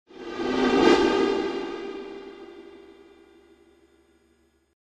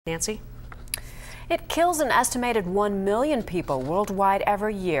Nancy? It kills an estimated 1 million people worldwide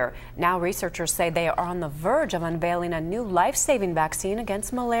every year. Now researchers say they are on the verge of unveiling a new life-saving vaccine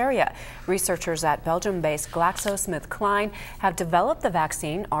against malaria. Researchers at Belgium-based GlaxoSmithKline have developed the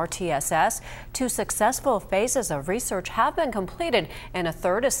vaccine, RTSS. 2 successful phases of research have been completed, and a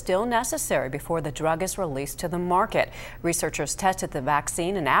third is still necessary before the drug is released to the market. Researchers tested the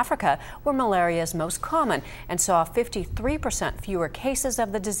vaccine in Africa, where malaria is most common, and saw 53% fewer cases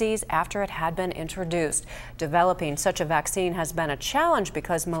of the disease after it had been introduced. Developing such a vaccine has been a challenge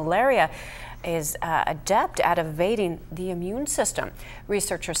because malaria is adept at evading the immune system.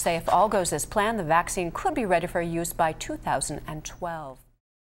 Researchers say if all goes as planned, the vaccine could be ready for use by 2012.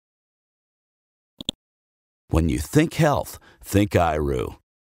 When you think health, think IRU.